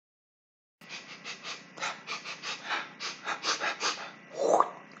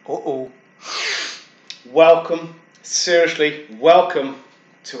Welcome, seriously, welcome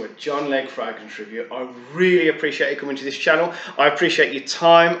to a John Legg fragrance review. I really appreciate you coming to this channel. I appreciate your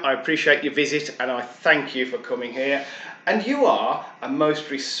time, I appreciate your visit, and I thank you for coming here. And you are a most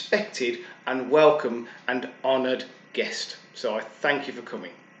respected and welcome and honoured guest. So I thank you for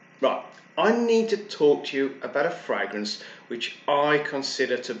coming. Right, I need to talk to you about a fragrance which I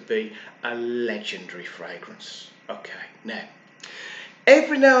consider to be a legendary fragrance. Okay, now,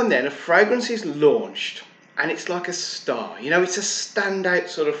 every now and then a fragrance is launched and it's like a star, you know, it's a standout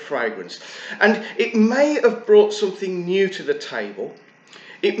sort of fragrance, and it may have brought something new to the table,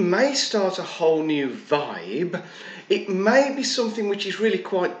 it may start a whole new vibe, it may be something which is really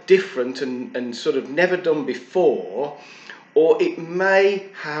quite different and sort of never done before, or it may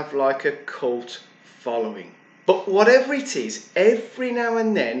have like a cult following. But whatever it is, every now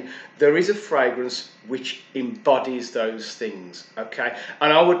and then there is a fragrance which embodies those things, okay?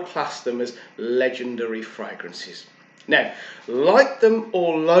 And I would class them as legendary fragrances. Now, like them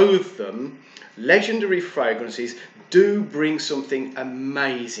or loathe them, legendary fragrances do bring something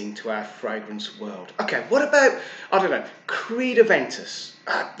amazing to our fragrance world. Okay, what about, I don't know, Creed Aventus?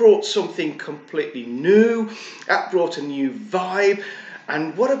 That brought something completely new, that brought a new vibe.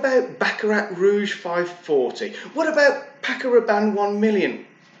 And what about Baccarat Rouge 540? What about Paco Rabanne 1 million?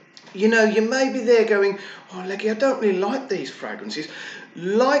 You know, you may be there going, oh Leggy, I don't really like these fragrances.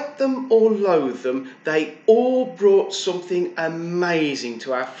 Like them or loathe them, they all brought something amazing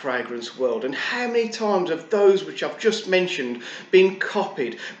to our fragrance world. And how many times have those which I've just mentioned been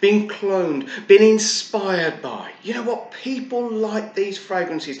copied, been cloned, been inspired by? You know what? People like these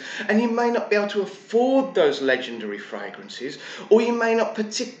fragrances, and you may not be able to afford those legendary fragrances, or you may not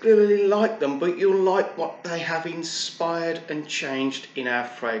particularly like them, but you'll like what they have inspired and changed in our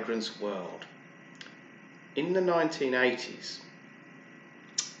fragrance world. In the 1980s,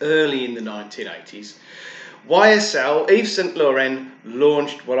 early in the 1980s, YSL, Yves Saint Laurent,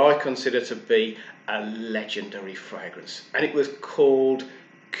 launched what I consider to be a legendary fragrance, and it was called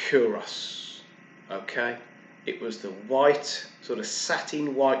KOUROS. Okay, it was the white, sort of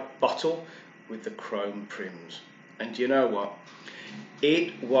satin white bottle with the chrome trims, and you know what?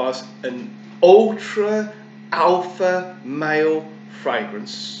 It was an ultra alpha male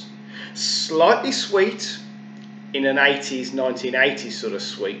fragrance, slightly sweet, in an 80s, 1980s sort of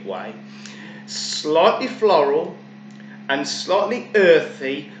sweet way, slightly floral and slightly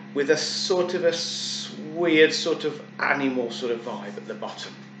earthy, with a sort of a weird sort of animal sort of vibe at the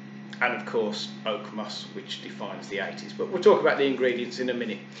bottom, and of course oakmoss, which defines the 80s, but we'll talk about the ingredients in a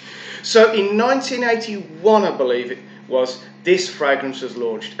minute. So in 1981, I believe it was, this fragrance was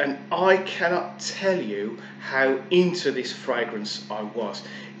launched, and I cannot tell you how into this fragrance I was.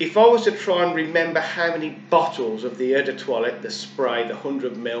 If I was to try and remember how many bottles of the Eau de Toilette, the spray, the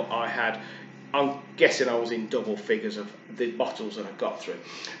 100 ml I had, I'm guessing I was in double figures of the bottles that I got through.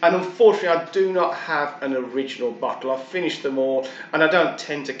 And unfortunately, I do not have an original bottle. I've finished them all, and I don't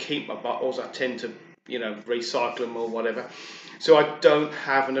tend to keep my bottles. I tend to, you know, recycle them or whatever. So I don't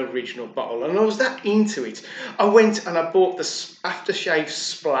have an original bottle, and I was that into it. I went and I bought the aftershave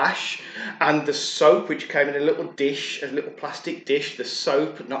splash and the soap, which came in a little dish, a little plastic dish, the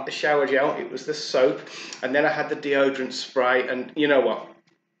soap, not the shower gel, it was the soap. And then I had the deodorant spray, and you know what?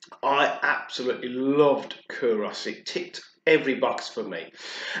 I absolutely loved KOUROS. It ticked every box for me.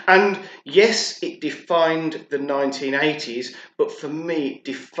 And yes, it defined the 1980s, but for me it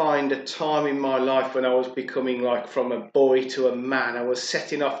defined a time in my life when I was becoming, like, from a boy to a man. I was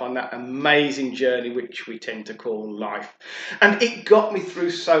setting off on that amazing journey which we tend to call life, and it got me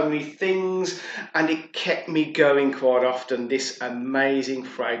through so many things, and it kept me going quite often, this amazing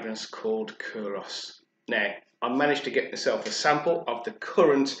fragrance called KOUROS. Now, I managed to get myself a sample of the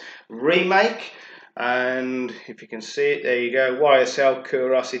current remake, and if you can see it, there you go, YSL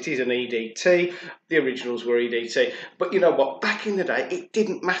KOUROS. It is an EDT. The originals were EDT, but you know what, back in the day it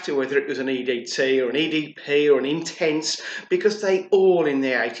didn't matter whether it was an EDT or an EDP or an Intense, because they all, in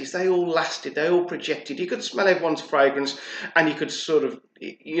the 80s, they all lasted, they all projected. You could smell everyone's fragrance, and you could sort of,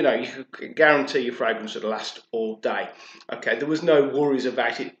 you know, you could guarantee your fragrance would last all day. Okay, there was no worries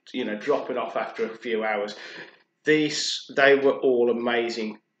about it, you know, dropping off after a few hours. They were all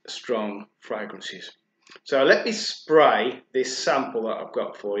amazing, strong fragrances. So let me spray this sample that I've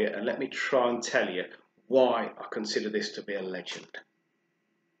got for you, and let me try and tell you why I consider this to be a legend.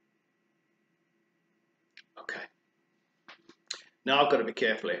 Okay. Now I've got to be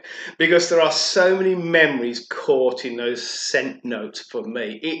careful here, because there are so many memories caught in those scent notes for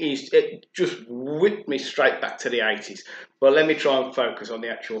me. It just whipped me straight back to the 80s. But let me try and focus on the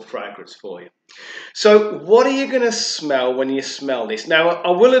actual fragrance for you. So what are you going to smell when you smell this? Now,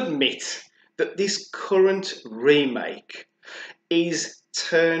 I will admit that this current remake is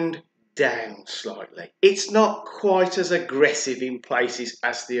turned down slightly. It's not quite as aggressive in places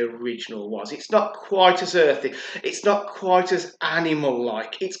as the original was. It's not quite as earthy. It's not quite as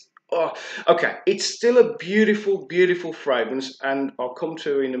animal-like. Okay, it's still a beautiful, beautiful fragrance, and I'll come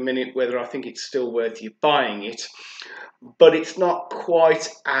to in a minute whether I think it's still worth you buying it. But it's not quite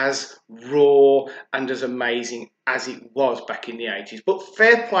as raw and as amazing as it was back in the 80s. But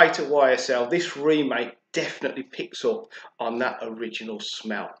fair play to YSL, this remake definitely picks up on that original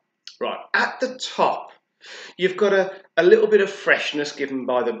smell. Right, at the top, you've got a little bit of freshness given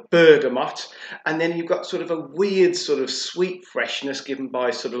by the bergamot, and then you've got sort of a weird sort of sweet freshness given by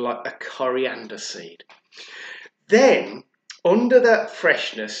sort of like a coriander seed. Then, under that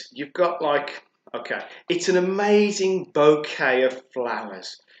freshness, you've got like, okay, it's an amazing bouquet of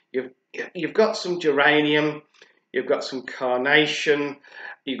flowers. You've got some geranium, you've got some carnation,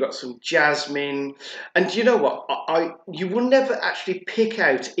 you've got some jasmine, and you know what? You will never actually pick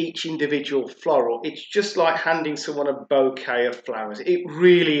out each individual floral. It's just like handing someone a bouquet of flowers. It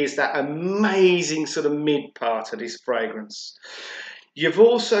really is that amazing sort of mid part of this fragrance. You've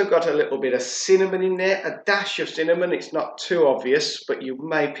also got a little bit of cinnamon in there, a dash of cinnamon. It's not too obvious, but you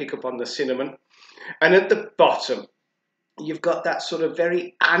may pick up on the cinnamon. And at the bottom, you've got that sort of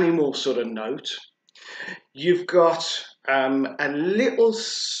very animal sort of note. You've got a little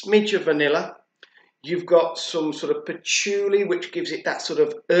smidge of vanilla. You've got some sort of patchouli, which gives it that sort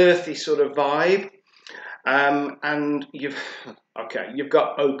of earthy sort of vibe. And you've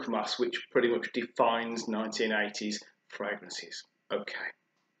got oakmoss, which pretty much defines 1980s fragrances. Okay.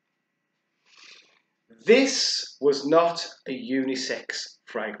 This was not a unisex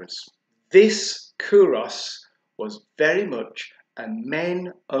fragrance. This KOUROS was very much a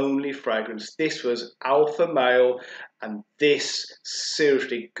men-only fragrance. This was alpha male, and this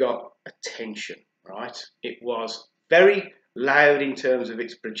seriously got attention, right? It was very loud in terms of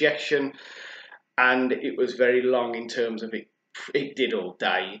its projection, and it was very long in terms of it did all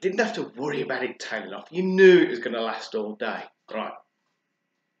day. You didn't have to worry about it tailing off. You knew it was going to last all day, right?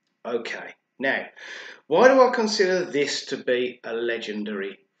 Okay, now, why do I consider this to be a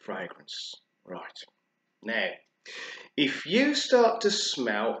legendary fragrance? Right, now, if you start to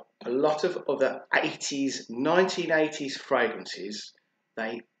smell a lot of other 80s, 1980s fragrances,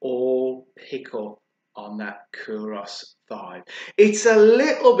 they all pick up on that KOUROS vibe. It's a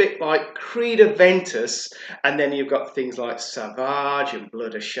little bit like Creed Aventus, and then you've got things like Sauvage and Bleu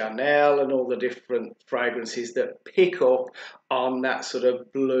de Chanel and all the different fragrances that pick up on that sort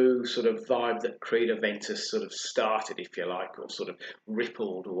of blue sort of vibe that Creed Aventus sort of started, if you like, or sort of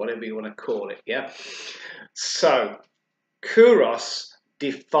rippled, or whatever you want to call it, yeah? So, KOUROS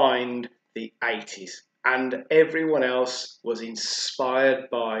defined the 80s, and everyone else was inspired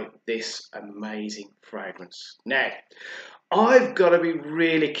by this amazing fragrance. Now, I've got to be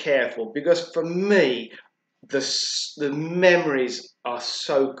really careful, because for me, the memories are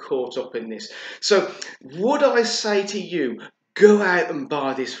so caught up in this. So would I say to you, go out and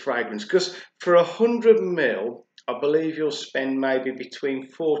buy this fragrance? Because for 100 ml, I believe you'll spend maybe between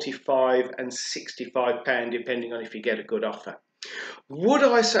 £45 and £65, depending on if you get a good offer. Would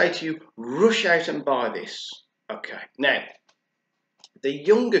I say to you, rush out and buy this? Okay, now, the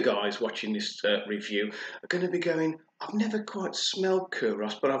younger guys watching this review are going to be going, I've never quite smelled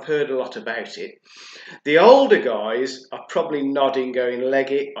KOUROS, but I've heard a lot about it. The older guys are probably nodding, going,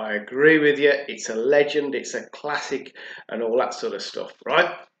 Leggy, I agree with you, it's a legend, it's a classic, and all that sort of stuff,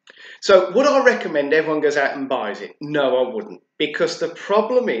 right? So would I recommend everyone goes out and buys it? No, I wouldn't. Because the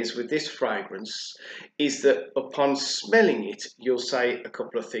problem is with this fragrance is that upon smelling it, you'll say a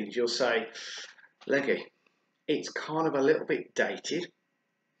couple of things. You'll say, Leggy, it's kind of a little bit dated.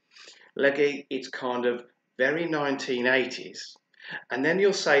 Leggy, it's kind of very 1980s. And then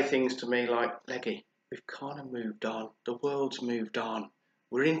you'll say things to me like, Leggy, we've kind of moved on. The world's moved on.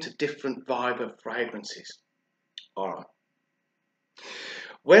 We're into different vibe of fragrances. All right.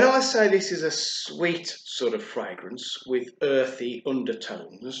 When I say this is a sweet sort of fragrance with earthy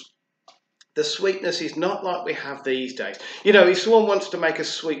undertones, the sweetness is not like we have these days. You know, if someone wants to make a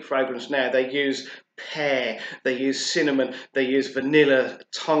sweet fragrance now, they use pear, they use cinnamon, they use vanilla,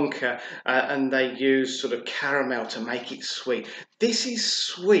 tonka, and they use sort of caramel to make it sweet. This is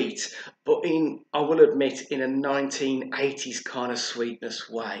sweet, but I will admit, in a 1980s kind of sweetness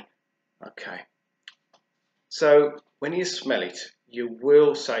way. Okay. So when you smell it, you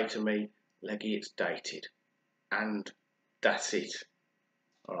will say to me, Leggy, it's dated. And that's it.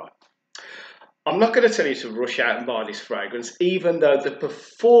 All right. I'm not going to tell you to rush out and buy this fragrance, even though the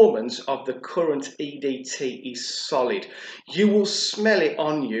performance of the current EDT is solid. You will smell it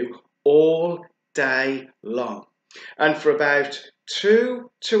on you all day long. And for about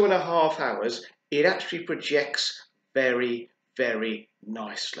 2.5 hours, it actually projects very, very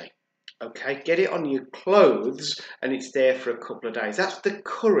nicely. Okay, get it on your clothes and it's there for a couple of days. That's the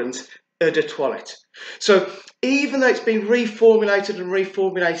current eau de toilette. So even though it's been reformulated and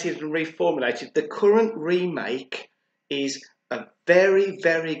reformulated and reformulated, the current remake is a very,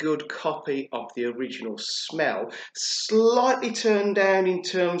 very good copy of the original smell, slightly turned down in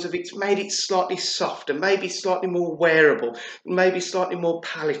terms of it's made it slightly softer, maybe slightly more wearable, maybe slightly more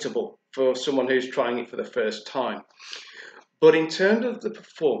palatable for someone who's trying it for the first time. But in terms of the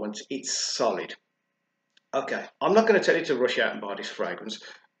performance, it's solid. Okay, I'm not going to tell you to rush out and buy this fragrance.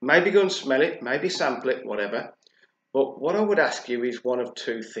 Maybe go and smell it, maybe sample it, whatever. But what I would ask you is one of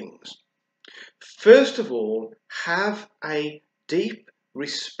two things. First of all, have a deep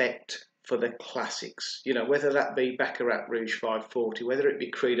respect for the classics. You know, whether that be Baccarat Rouge 540, whether it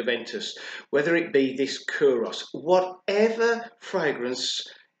be Creed Aventus, whether it be this KOUROS, whatever fragrance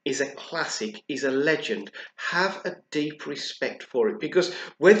is a classic, is a legend, have a deep respect for it, because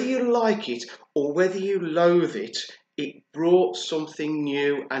whether you like it or whether you loathe it, it brought something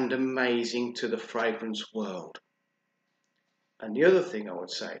new and amazing to the fragrance world. And the other thing I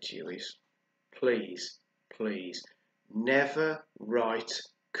would say to you is, please, please, never write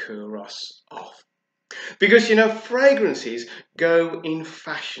KOUROS off. Because, you know, fragrances go in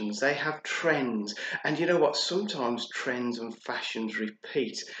fashions, they have trends, and you know what, sometimes trends and fashions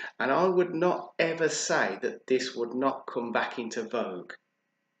repeat, and I would not ever say that this would not come back into vogue.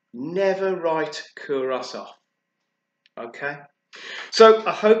 Never write KOUROS off, okay? So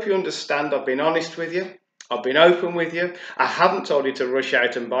I hope you understand I've been honest with you, I've been open with you, I haven't told you to rush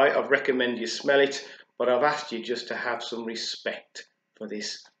out and buy it, I've recommended you smell it, but I've asked you just to have some respect for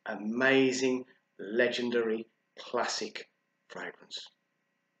this amazing, legendary, classic fragrance.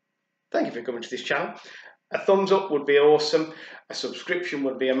 Thank you for coming to this channel. A thumbs up would be awesome, a subscription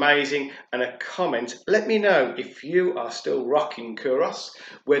would be amazing, and a comment. Let me know if you are still rocking KOUROS,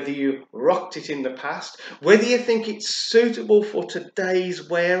 whether you rocked it in the past, whether you think it's suitable for today's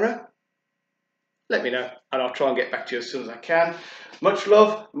wearer. Let me know and I'll try and get back to you as soon as I can. Much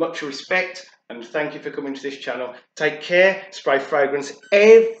love, much respect, and thank you for coming to this channel. Take care, spray fragrance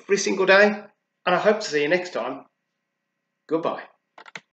every single day, and I hope to see you next time. Goodbye.